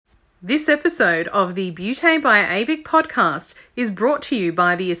This episode of the Beauté by AVIC podcast is brought to you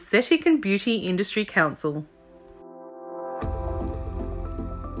by the Aesthetic and Beauty Industry Council.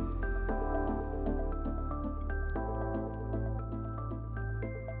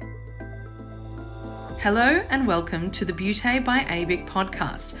 Hello and welcome to the Beauté by AVIC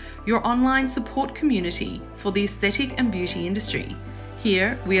podcast, your online support community for the aesthetic and beauty industry.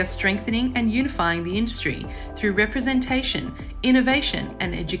 Here, we are strengthening and unifying the industry through representation, innovation,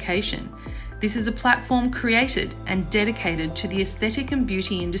 and education. This is a platform created and dedicated to the aesthetic and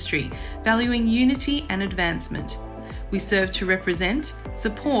beauty industry, valuing unity and advancement. We serve to represent,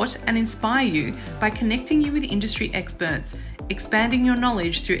 support, and inspire you by connecting you with industry experts, expanding your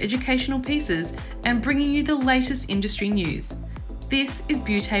knowledge through educational pieces, and bringing you the latest industry news. This is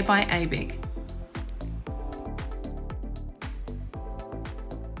Beauté by AVIC.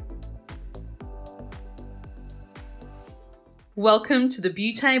 Welcome to the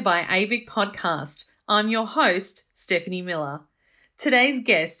Beauté by AVIC podcast. I'm your host, Stephanie Miller. Today's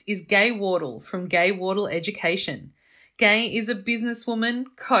guest is Gai Wardle from Gai Wardle Education. Gai is a businesswoman,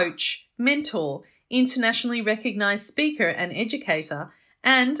 coach, mentor, internationally recognised speaker and educator,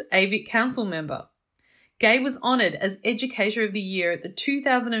 and AVIC Council member. Gai was honoured as Educator of the Year at the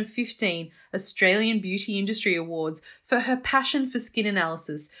 2015 Australian Beauty Industry Awards for her passion for skin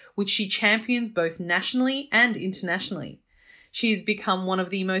analysis, which she champions both nationally and internationally. She has become one of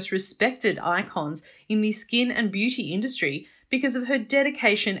the most respected icons in the skin and beauty industry because of her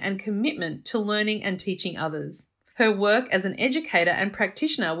dedication and commitment to learning and teaching others. Her work as an educator and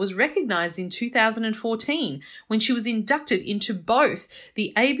practitioner was recognised in 2014 when she was inducted into both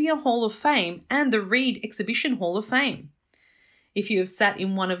the ABIA Hall of Fame and the Reed Exhibition Hall of Fame. If you have sat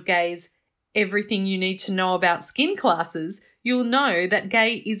in one of Gai's Everything You Need to Know About Skin classes, you'll know that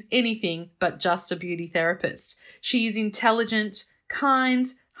Gai is anything but just a beauty therapist. She is intelligent,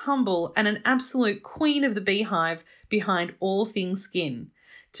 kind, humble, and an absolute queen of the beehive behind all things skin.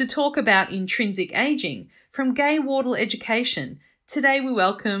 To talk about intrinsic aging, from Gai Wardle Education, today we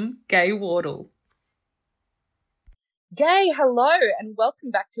welcome Gai Wardle. Gai, hello, and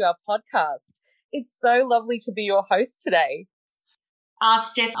welcome back to our podcast. It's so lovely to be your host today.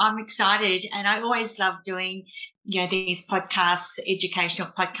 Steph, I'm excited, and I always love doing, these podcasts, educational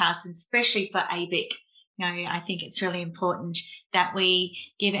podcasts, and especially for AVIC. I think it's really important that we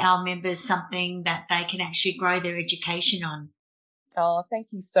give our members something that they can actually grow their education on. Oh, thank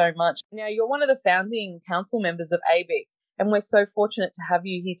you so much. Now, you're one of the founding council members of AVIC, and we're so fortunate to have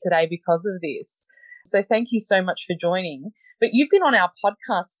you here today because of this. So thank you so much for joining. But you've been on our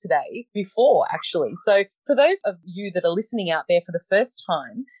podcast today before, actually. So for those of you that are listening out there for the first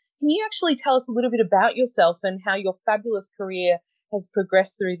time, can you actually tell us a little bit about yourself and how your fabulous career has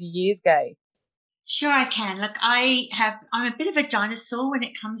progressed through the years, Gai? Sure, I can. Look, I'm a bit of a dinosaur when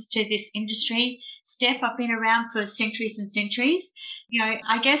it comes to this industry. Steph, I've been around for centuries and centuries.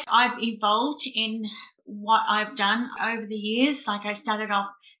 I guess I've evolved in what I've done over the years. Like, I started off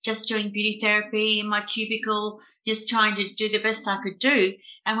just doing beauty therapy in my cubicle, just trying to do the best I could do.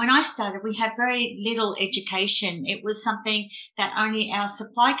 And when I started, we had very little education. It was something that only our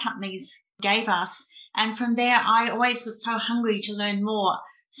supply companies gave us. And from there, I always was so hungry to learn more.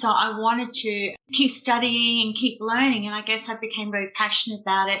 So I wanted to keep studying and keep learning. And I guess I became very passionate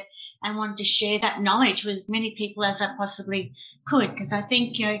about it and wanted to share that knowledge with as many people as I possibly could. Because I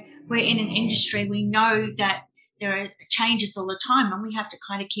think, we're in an industry, we know that there are changes all the time, and we have to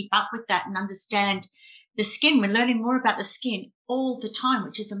kind of keep up with that and understand the skin. We're learning more about the skin all the time,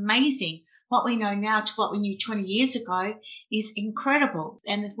 which is amazing. What we know now to what we knew 20 years ago is incredible,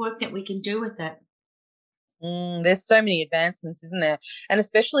 and the work that we can do with it. There's so many advancements, isn't there? And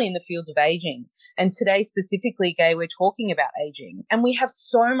especially in the field of aging. And today specifically, Gai, we're talking about aging. And we have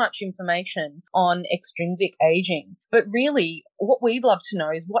so much information on extrinsic aging. But really, what we'd love to know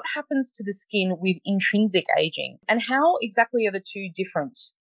is what happens to the skin with intrinsic aging and how exactly are the two different?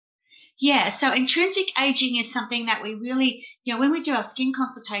 Yeah, so intrinsic aging is something that we really, when we do our skin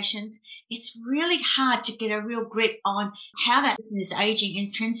consultations, it's really hard to get a real grip on how that is aging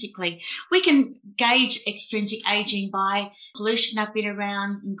intrinsically. We can gauge extrinsic aging by pollution that's been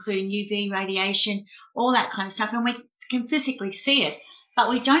around, including UV radiation, all that kind of stuff, and we can physically see it. But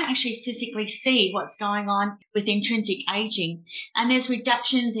we don't actually physically see what's going on with intrinsic aging. And there's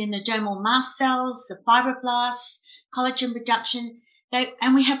reductions in the dermal mast cells, the fibroblasts, collagen production,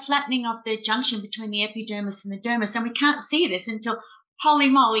 and we have flattening of the junction between the epidermis and the dermis, and we can't see this until, holy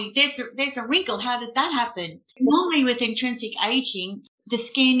moly, there's a wrinkle. How did that happen? Normally with intrinsic aging, the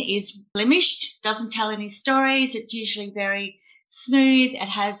skin is blemished, doesn't tell any stories. It's usually very smooth. It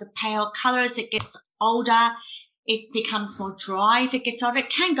has a pale color as it gets older. it becomes more dry if it gets older. It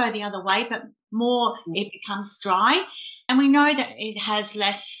can go the other way, but more it becomes dry. And we know that it has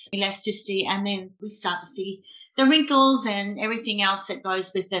less elasticity, and then we start to see the wrinkles and everything else that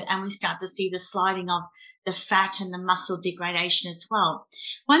goes with it, and we start to see the sliding of the fat and the muscle degradation as well.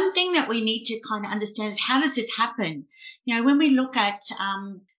 One thing that we need to kind of understand is, how does this happen? You know, when we look at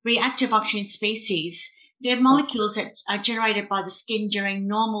reactive oxygen species, they're molecules that are generated by the skin during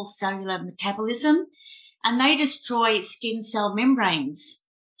normal cellular metabolism, and they destroy skin cell membranes.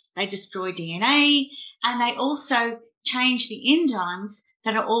 They destroy DNA, and they also change the enzymes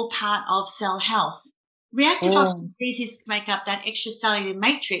that are all part of cell health. Reactive oxygen species make up that extracellular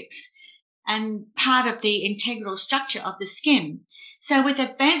matrix and part of the integral structure of the skin. So with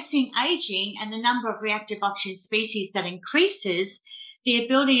advancing aging and the number of reactive oxygen species that increases, the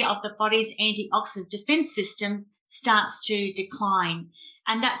ability of the body's antioxidant defense system starts to decline.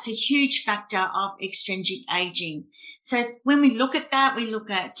 And that's a huge factor of extrinsic aging. So when we look at that, we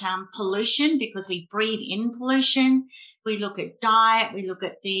look at pollution, because we breathe in pollution. We look at diet. We look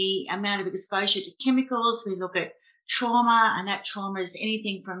at the amount of exposure to chemicals. We look at trauma, and that trauma is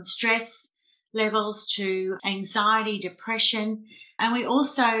anything from stress levels to anxiety, depression. And we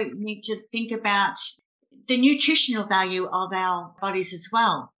also need to think about the nutritional value of our bodies as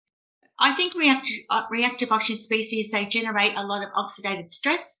well. I think reactive oxygen species, they generate a lot of oxidative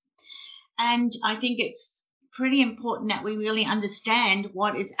stress. And I think it's pretty important that we really understand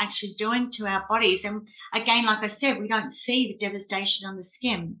what it's actually doing to our bodies. And again, like I said, we don't see the devastation on the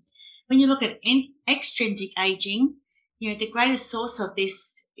skin. When you look at extrinsic aging, you know, the greatest source of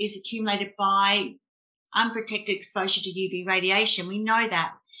this is accumulated by unprotected exposure to UV radiation. We know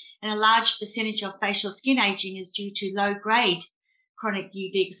that. And a large percentage of facial skin aging is due to low-grade chronic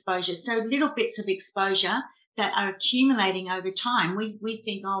UV exposure. So little bits of exposure that are accumulating over time. We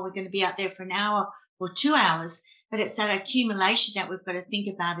think, oh, we're going to be out there for an hour or 2 hours, but it's that accumulation that we've got to think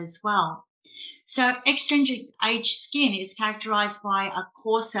about as well. So extrinsic age skin is characterized by a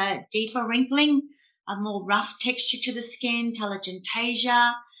coarser, deeper wrinkling, a more rough texture to the skin,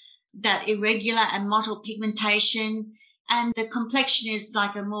 telangiectasia, that irregular and mottled pigmentation, and the complexion is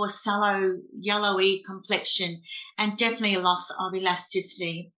like a more sallow, yellowy complexion, and definitely a loss of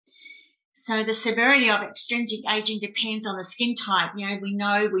elasticity. So the severity of extrinsic aging depends on the skin type. You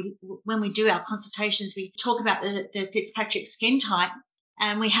know, when we do our consultations, we talk about the Fitzpatrick skin type,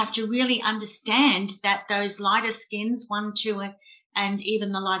 and we have to really understand that those lighter skins, 1, 2, and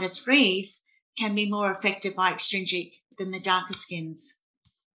even the lighter 3s, can be more affected by extrinsic than the darker skins.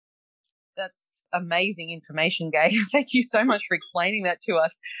 That's amazing information, Gay. Thank you so much for explaining that to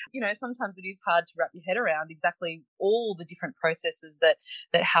us. You know, sometimes it is hard to wrap your head around exactly all the different processes that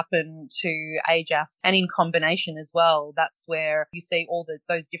happen to age us, and in combination as well. That's where you see all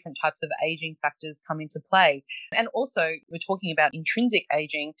those different types of aging factors come into play. And also, we're talking about intrinsic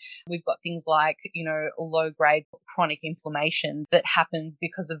aging. We've got things like, you know, low-grade chronic inflammation that happens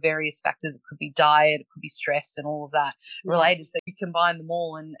because of various factors. It could be diet, it could be stress, and all of that related. So you combine them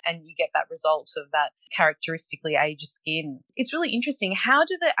all and you get that result of that characteristically aged skin. It's really interesting. How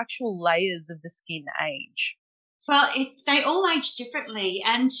do the actual layers of the skin age? Well, they all age differently,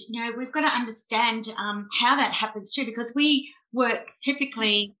 and you know, we've got to understand how that happens too, because we work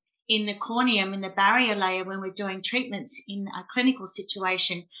typically in the corneum, in the barrier layer, when we're doing treatments in a clinical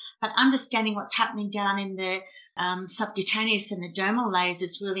situation. But understanding what's happening down in the subcutaneous and the dermal layers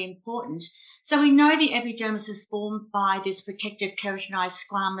is really important. So we know the epidermis is formed by this protective keratinized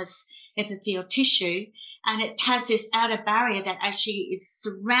squamous epithelial tissue, and it has this outer barrier that actually is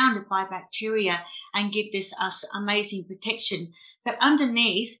surrounded by bacteria and give this us amazing protection. But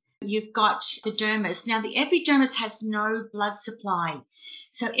underneath, you've got the dermis. Now, the epidermis has no blood supply,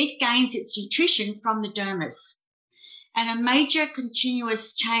 so it gains its nutrition from the dermis. And a major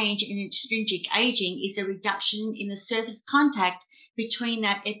continuous change in extrinsic aging is a reduction in the surface contact between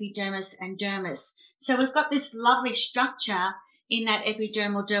that epidermis and dermis. So we've got this lovely structure in that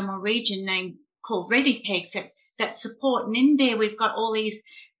epidermal dermal region called Reddy pegs that support. And in there, we've got all these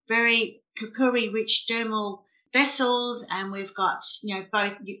very capillary-rich dermal vessels, and we've got, you know,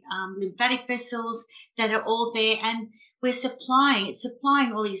 both lymphatic vessels that are all there, and it's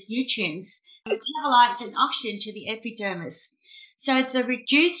supplying all these nutrients, metabolites and oxygen to the epidermis. So the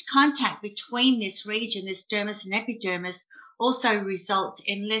reduced contact between this region, this dermis and epidermis, also results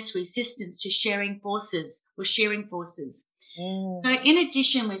in less resistance to shearing forces. So in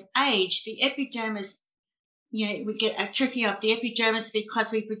addition, with age, the epidermis, you know, we get atrophy of the epidermis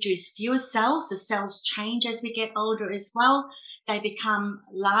because we produce fewer cells. The cells change as we get older as well. They become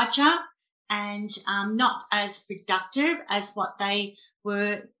larger and not as productive as what they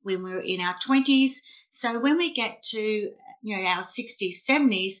were when we were in our 20s. So when we get to, our 60s,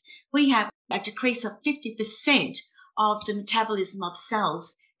 70s, we have a decrease of 50% of the metabolism of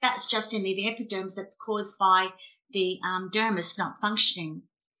cells. That's just in the epidermis, that's caused by the dermis not functioning.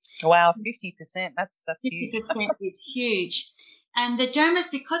 Wow, 50%. That's 50% huge. 50% is huge. And the dermis,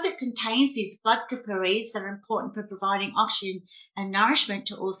 because it contains these blood capillaries that are important for providing oxygen and nourishment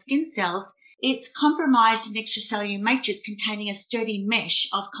to all skin cells, it's compromised in extracellular matrix containing a sturdy mesh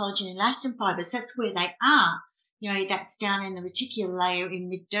of collagen and elastin fibers. That's where they are. That's down in the reticular layer in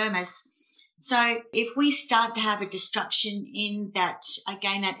mid-dermis. So if we start to have a destruction in that,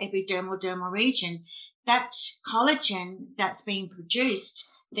 again, that epidermal dermal region, that collagen that's being produced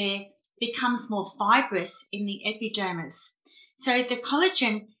there becomes more fibrous in the epidermis. So the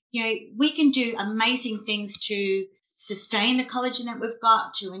collagen, we can do amazing things to sustain the collagen that we've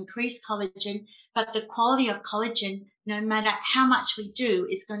got, to increase collagen, but the quality of collagen, no matter how much we do,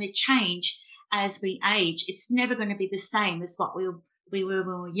 is going to change as we age. It's never going to be the same as what we were when we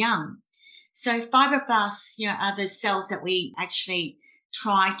were young. So fibroblasts, are the cells that we actually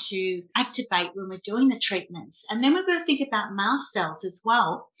try to activate when we're doing the treatments. And then we've got to think about mast cells as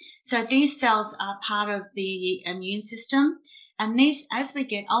well. So these cells are part of the immune system. And these, as we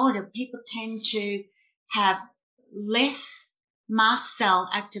get older, people tend to have less mast cell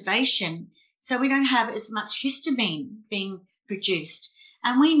activation. So we don't have as much histamine being produced.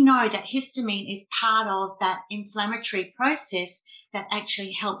 And we know that histamine is part of that inflammatory process that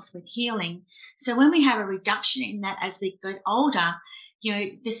actually helps with healing. So when we have a reduction in that as we get older,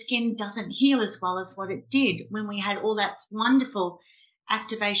 the skin doesn't heal as well as what it did when we had all that wonderful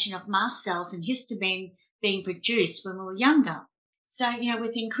activation of mast cells and histamine being produced when we were younger. So,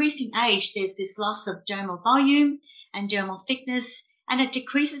 with increasing age, there's this loss of dermal volume and dermal thickness, and it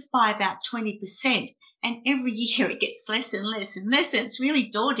decreases by about 20%. And every year it gets less and less and less. And it's really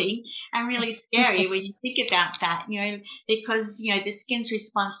daunting and really scary when you think about that, because, the skin's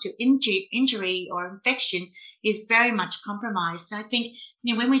response to injury or infection is very much compromised. And I think,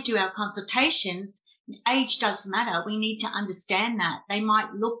 when we do our consultations, age does matter. We need to understand that. They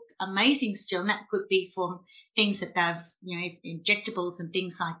might look amazing still, and that could be from things that they've, injectables and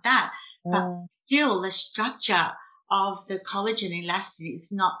things like that. But still the structure of the collagen and elastin is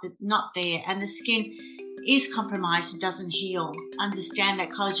not there, and the skin is compromised and doesn't heal. Understand that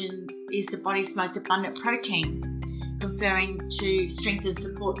collagen is the body's most abundant protein, conferring to strength and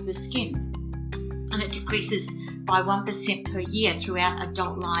support to the skin, and it decreases by 1% per year throughout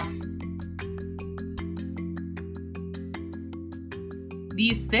adult life. The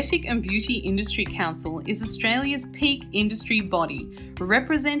Aesthetic and Beauty Industry Council is Australia's peak industry body,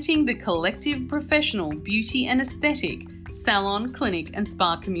 representing the collective professional beauty and aesthetic, salon, clinic and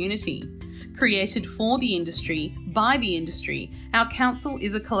spa community. Created for the industry, by the industry, our council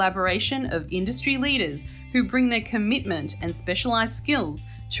is a collaboration of industry leaders who bring their commitment and specialised skills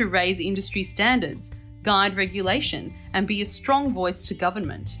to raise industry standards, guide regulation and be a strong voice to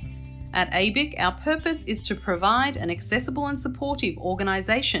government. At ABIC, our purpose is to provide an accessible and supportive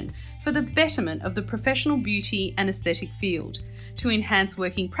organisation for the betterment of the professional beauty and aesthetic field, to enhance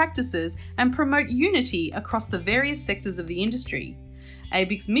working practices and promote unity across the various sectors of the industry.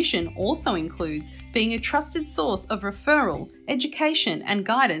 ABIC's mission also includes being a trusted source of referral, education and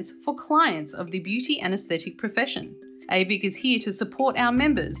guidance for clients of the beauty and aesthetic profession. ABIC is here to support our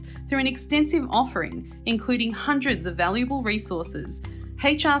members through an extensive offering, including hundreds of valuable resources,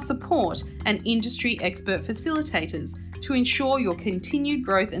 HR support and industry expert facilitators to ensure your continued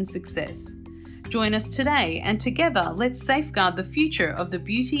growth and success. Join us today and together let's safeguard the future of the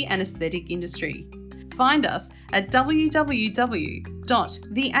beauty and aesthetic industry. Find us at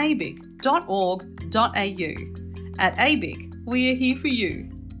www.theabic.org.au. At ABIC, we are here for you.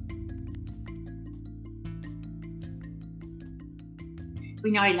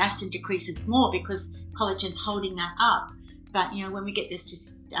 We know elastin decreases more because collagen's holding that up. But, when we get this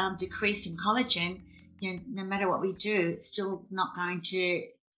decrease in collagen, no matter what we do, it's still not going to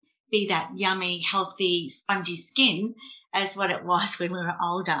be that yummy, healthy, spongy skin as what it was when we were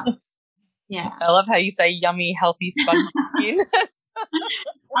older. Yeah. I love how you say yummy, healthy, spongy skin.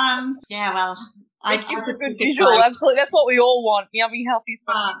 Yeah, well, it's a good visual. Absolutely, that's what we all want: yummy, healthy,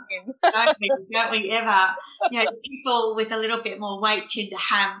 spongy skin. Don't we ever? People with a little bit more weight tend to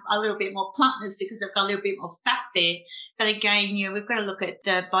have a little bit more plumpness because they've got a little bit more fat there. But again, we've got to look at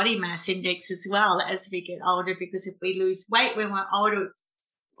the body mass index as well as we get older, because if we lose weight when we're older, it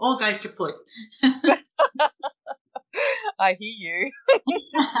all goes to put. I hear you.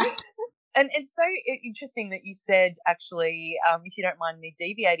 And it's so interesting that you said, actually, if you don't mind me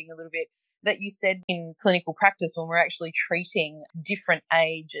deviating a little bit, that you said in clinical practice when we're actually treating different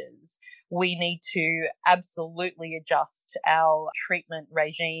ages, we need to absolutely adjust our treatment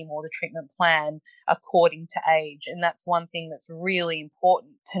regime or the treatment plan according to age. And that's one thing that's really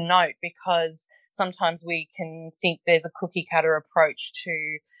important to note, because sometimes we can think there's a cookie cutter approach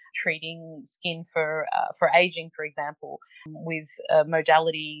to treating skin for aging, for example, with a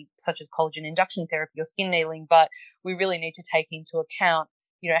modality such as collagen induction therapy or skin needling. But we really need to take into account,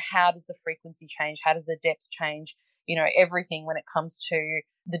 how does the frequency change? How does the depth change? Everything when it comes to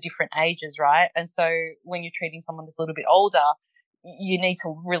the different ages, right? And so when you're treating someone that's a little bit older, you need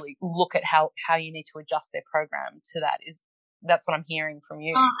to really look at how you need to adjust their program to that. That's what I'm hearing from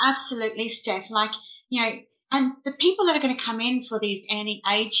you. Oh, absolutely, Steph. And the people that are going to come in for these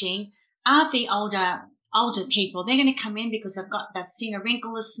anti-aging are the older people. They're going to come in because they've seen a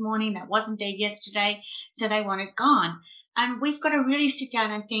wrinkle this morning that wasn't there yesterday, so they want it gone. And we've got to really sit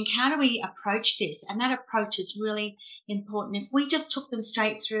down and think, how do we approach this? And that approach is really important. If we just took them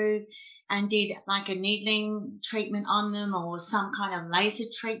straight through and did like a needling treatment on them or some kind of laser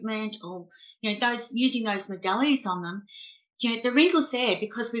treatment or, using those modalities on them, the wrinkle's there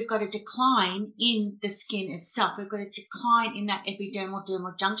because we've got a decline in the skin itself. We've got a decline in that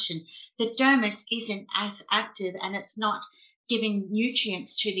epidermal-dermal junction. The dermis isn't as active and it's not giving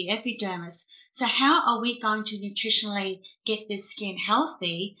nutrients to the epidermis. So how are we going to nutritionally get this skin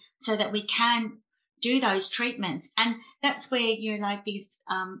healthy so that we can do those treatments? And that's where, these,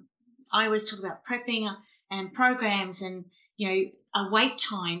 I always talk about prepping and programs and, a wait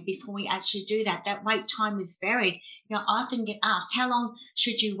time before we actually do that. That wait time is varied. I often get asked, how long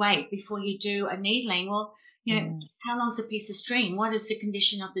should you wait before you do a needling? Well, how long's a piece of string? What is the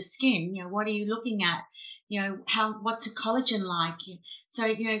condition of the skin? What are you looking at? What's the collagen like?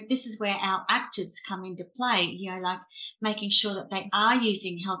 So, this is where our actives come into play, like making sure that they are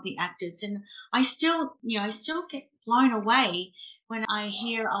using healthy actives. And I still get blown away when I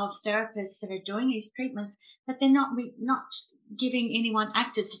hear of therapists that are doing these treatments, but they're not giving anyone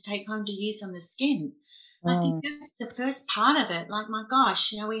actives to take home to use on the skin. I think that's the first part of it. Like, my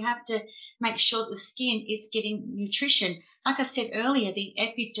gosh, we have to make sure the skin is getting nutrition. Like I said earlier, the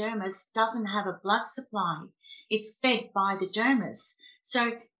epidermis doesn't have a blood supply. It's fed by the dermis.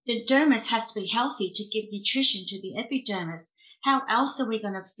 So the dermis has to be healthy to give nutrition to the epidermis. How else are we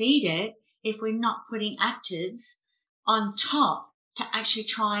going to feed it if we're not putting actives on top to actually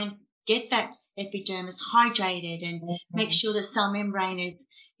try and get that epidermis hydrated and make sure the cell membrane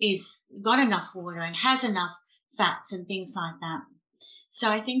is got enough water and has enough fats and things like that. So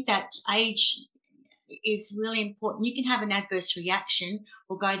I think that age is really important. You can have an adverse reaction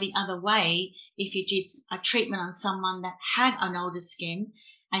or go the other way if you did a treatment on someone that had an older skin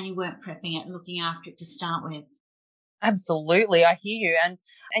and you weren't prepping it and looking after it to start with. Absolutely, I hear you. And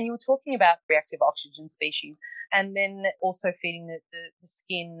you were talking about reactive oxygen species and then also feeding the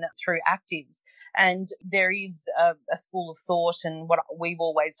skin through actives. And there is a school of thought, and what we've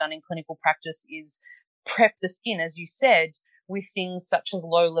always done in clinical practice is prep the skin, as you said, with things such as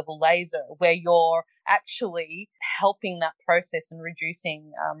low-level laser, where you're actually helping that process and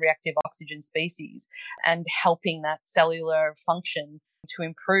reducing reactive oxygen species and helping that cellular function to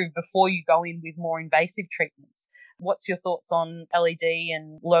improve before you go in with more invasive treatments. What's your thoughts on LED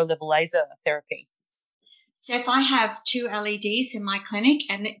and low-level laser therapy? So if I have 2 LEDs in my clinic,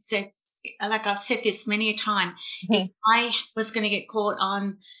 and it says, like I've said this many a time, if I was going to get caught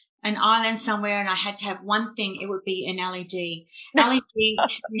on an island somewhere and I had to have one thing, it would be an LED. LED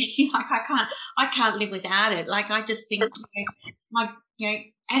to me, like I can't live without it. Like, I just think, and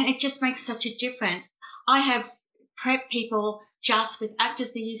it just makes such a difference. I have prepped people just with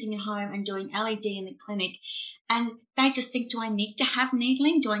actives they're using at home and doing LED in the clinic. And they just think, do I need to have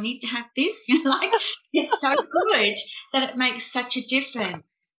needling? Do I need to have this? It's so good that it makes such a difference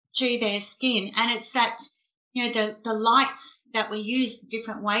to their skin. And it's that, the lights that we use, the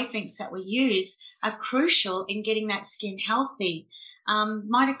different wavelengths that we use are crucial in getting that skin healthy.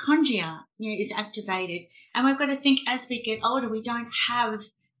 Mitochondria, is activated. And we've got to think, as we get older, we don't have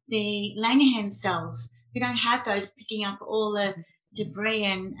the Langerhans cells. We don't have those picking up all the debris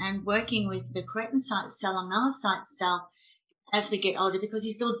and working with the keratinocyte cell and melanocyte cell as we get older, because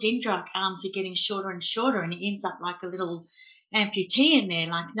these little dendrite arms are getting shorter and shorter, and it ends up like a little amputee in there,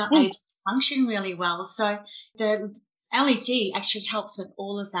 like not able to function really well. So the LED actually helps with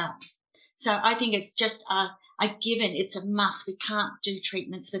all of that. So I think it's just a given. It's a must. We can't do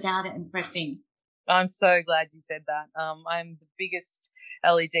treatments without it in prepping. I'm so glad you said that. I'm the biggest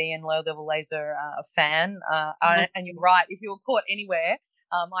LED and low-level laser fan. And you're right. If you were caught anywhere,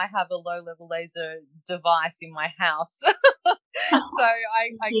 I have a low-level laser device in my house. So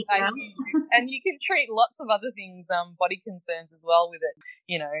I hear you. And you can treat lots of other things, body concerns as well with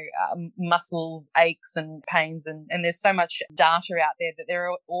it, muscles, aches and pains. And there's so much data out there that they're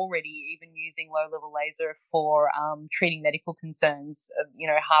already even using low-level laser for treating medical concerns.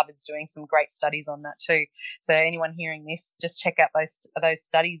 Harvard's doing some great studies on that too. So anyone hearing this, just check out those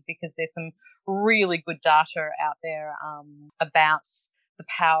studies, because there's some really good data out there about the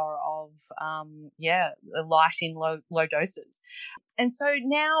power of light in low doses. And so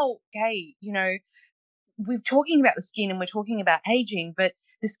now, Gay, we're talking about the skin and we're talking about aging, but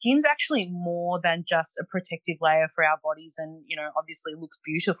the skin's actually more than just a protective layer for our bodies and, obviously looks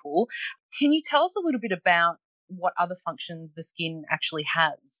beautiful. Can you tell us a little bit about what other functions the skin actually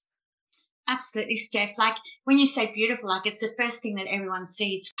has? Absolutely, Steph. Like when you say beautiful, like it's the first thing that everyone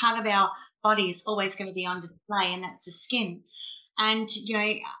sees. Part of our body is always going to be on display, and that's the skin. And,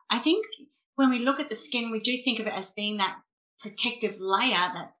 I think when we look at the skin, we do think of it as being that protective layer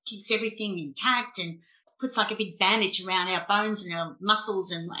that keeps everything intact and puts like a big bandage around our bones and our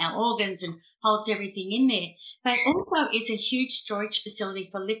muscles and our organs and holds everything in there. But it also is a huge storage facility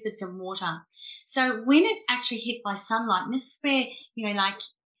for lipids and water. So when it's actually hit by sunlight, and this is where,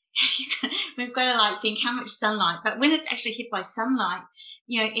 we've got to think how much sunlight, but when it's actually hit by sunlight,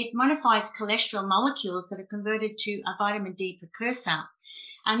 it modifies cholesterol molecules that are converted to a vitamin D precursor.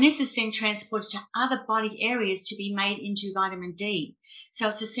 And this is then transported to other body areas to be made into vitamin D. So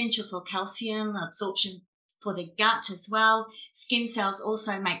it's essential for calcium absorption for the gut as well. Skin cells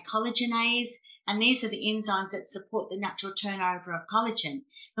also make collagenase, and these are the enzymes that support the natural turnover of collagen.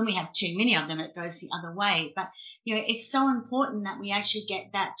 When we have too many of them, it goes the other way. But, it's so important that we actually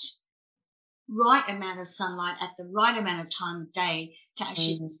get that right amount of sunlight at the right amount of time of day to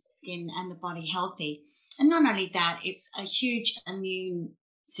actually keep the skin and the body healthy. And not only that, it's a huge immune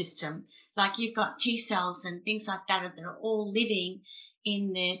system. Like you've got T cells and things like that are all living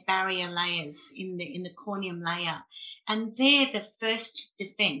in the barrier layers, in the corneum layer. And they're the first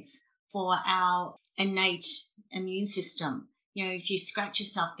defense for our innate immune system. If you scratch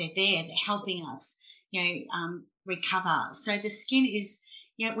yourself, they're there, they're helping us, recover. So the skin is,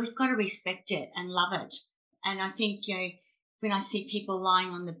 we've got to respect it and love it. And I think, when I see people lying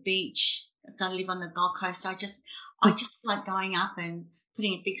on the beach, as I live on the Gold Coast, I just like going up and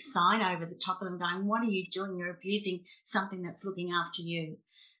putting a big sign over the top of them going, what are you doing? You're abusing something that's looking after you.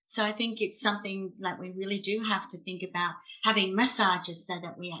 So I think it's something that we really do have to think about, having massages so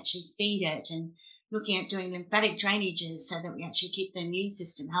that we actually feed it, and looking at doing lymphatic drainages so that we actually keep the immune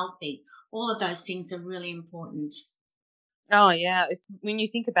system healthy. All of those things are really important. Oh, yeah. It's when you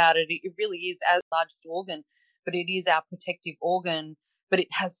think about it, it really is our largest organ, but it is our protective organ, but it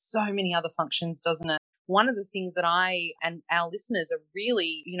has so many other functions, doesn't it? One of the things that I and our listeners are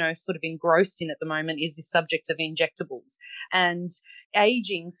really, sort of engrossed in at the moment is the subject of injectables. And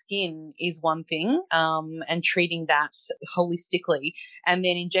aging skin is one thing, and treating that holistically. And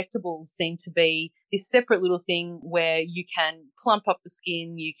then injectables seem to be this separate little thing where you can plump up the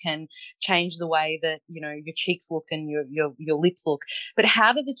skin, you can change the way that, your cheeks look and your lips look. But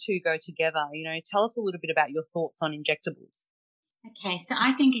how do the two go together? Tell us a little bit about your thoughts on injectables. Okay, so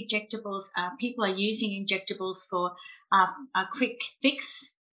I think injectables, people are using injectables for a quick fix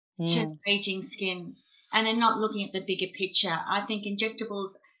to aging skin, and they're not looking at the bigger picture. I think injectables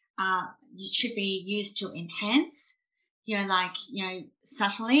should be used to enhance,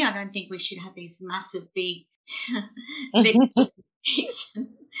 subtly. I don't think we should have these massive, big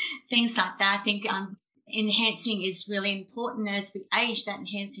things like that. I think enhancing is really important. As we age, that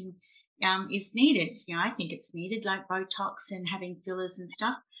enhancing is needed. I think it's needed, like Botox and having fillers and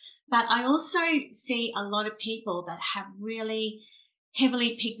stuff. But I also see a lot of people that have really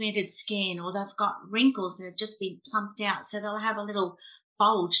heavily pigmented skin, or they've got wrinkles that have just been plumped out. So they'll have a little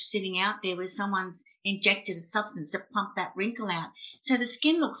bulge sitting out there where someone's injected a substance to plump that wrinkle out. So the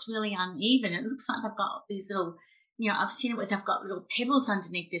skin looks really uneven. It looks like they've got these little, I've seen it where they've got little pebbles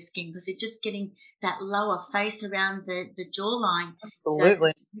underneath their skin because they're just getting that lower face around the jawline.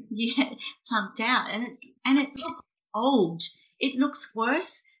 Absolutely. Plumped out. And it looks old. It looks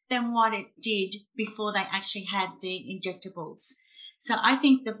worse than what it did before they actually had the injectables. So I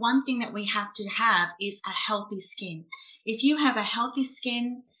think the one thing that we have to have is a healthy skin. If you have a healthy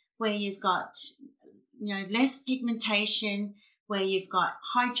skin where you've got, less pigmentation, where you've got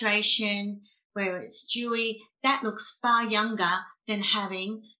hydration, where it's dewy, that looks far younger than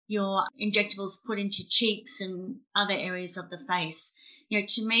having your injectables put into cheeks and other areas of the face.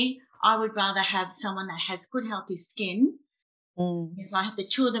 To me, I would rather have someone that has good, healthy skin. If I had the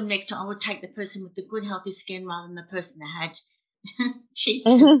two of them next to, I would take the person with the good, healthy skin rather than the person that had Cheeks.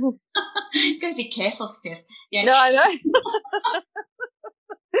 You've got to be careful, Steph. Yeah. No, I know.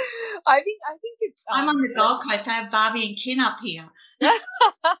 I think it's. I'm on the Gold Coast. I have Barbie and Ken up here.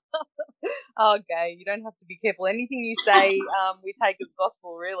 Oh, Gay, you don't have to be careful. Anything you say, we take as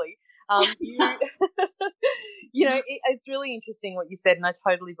gospel, really. It's really interesting what you said, and I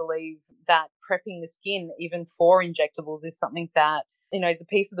totally believe that prepping the skin, even for injectables, is something that, is a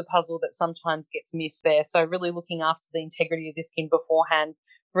piece of the puzzle that sometimes gets missed there. So really looking after the integrity of the skin beforehand,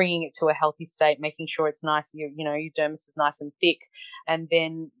 bringing it to a healthy state, making sure it's nice, your dermis is nice and thick, and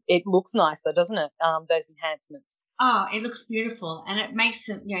then it looks nicer, doesn't it? Those enhancements. Oh, it looks beautiful, and it makes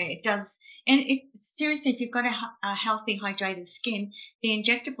it, it does. And seriously, if you've got a healthy, hydrated skin, the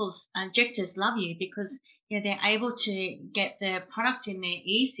injectors love you because, they're able to get the product in there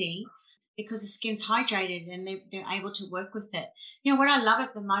easy because the skin's hydrated and they're able to work with it. What I love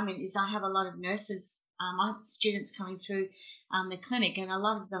at the moment is I have a lot of nurses, my students coming through the clinic, and a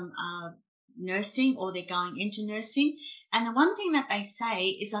lot of them are nursing or they're going into nursing. And the one thing that they say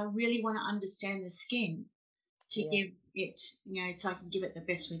is, I really want to understand the skin to give it, so I can give it the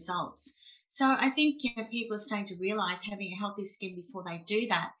best results. So I think, people are starting to realize having a healthy skin before they do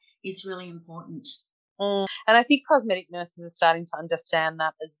that is really important. And I think cosmetic nurses are starting to understand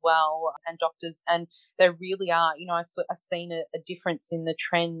that as well, and doctors, and they really are. I've seen a difference in the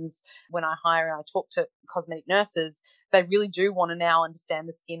trends when I hire and I talk to cosmetic nurses. They really do want to now understand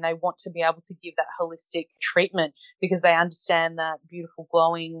the skin. They want to be able to give that holistic treatment because they understand that beautiful,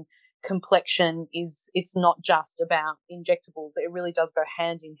 glowing complexion it's not just about injectables. It really does go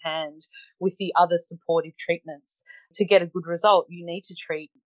hand in hand with the other supportive treatments. To get a good result, you need to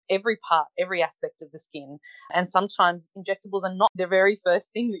treat every part, every aspect of the skin. And sometimes injectables are not the very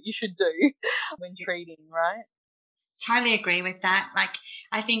first thing that you should do when treating, right? Totally agree with that. Like,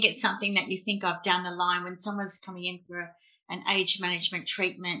 I think it's something that you think of down the line when someone's coming in for an age management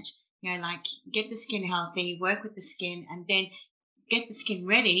treatment, get the skin healthy, work with the skin, and then get the skin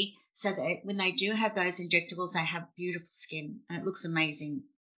ready so that when they do have those injectables, they have beautiful skin and it looks amazing.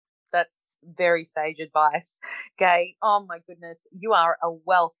 That's very sage advice, Gay. Oh my goodness, you are a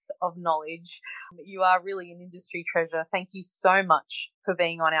wealth of knowledge. You are really an industry treasure. Thank you so much for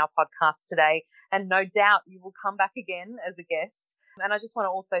being on our podcast today. And no doubt you will come back again as a guest. And I just want to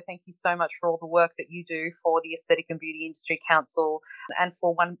also thank you so much for all the work that you do for the Aesthetic and Beauty Industry Council, and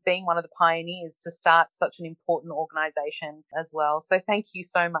for being one of the pioneers to start such an important organisation as well. So thank you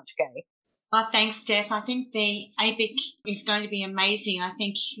so much, Gay. Well, thanks, Steph. I think the ABIC is going to be amazing. I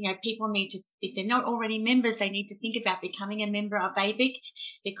think, people need to, if they're not already members, they need to think about becoming a member of ABIC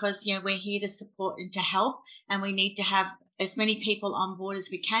because, we're here to support and to help, and we need to have as many people on board as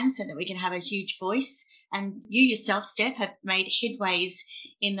we can so that we can have a huge voice. And you yourself, Steph, have made headways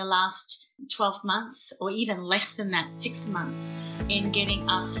in the last 12 months or even less than that, 6 months, in getting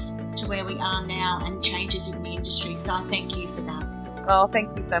us to where we are now and changes in the industry. So I thank you for that. Oh,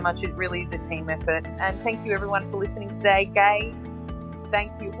 thank you so much. It really is a team effort. And thank you everyone for listening today. Gay,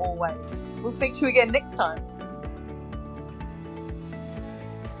 thank you always. We'll speak to you again next time.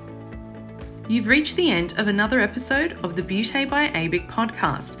 You've reached the end of another episode of the Beauté by ABIC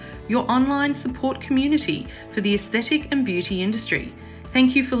podcast, your online support community for the aesthetic and beauty industry.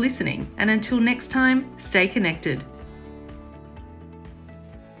 Thank you for listening, and until next time, stay connected.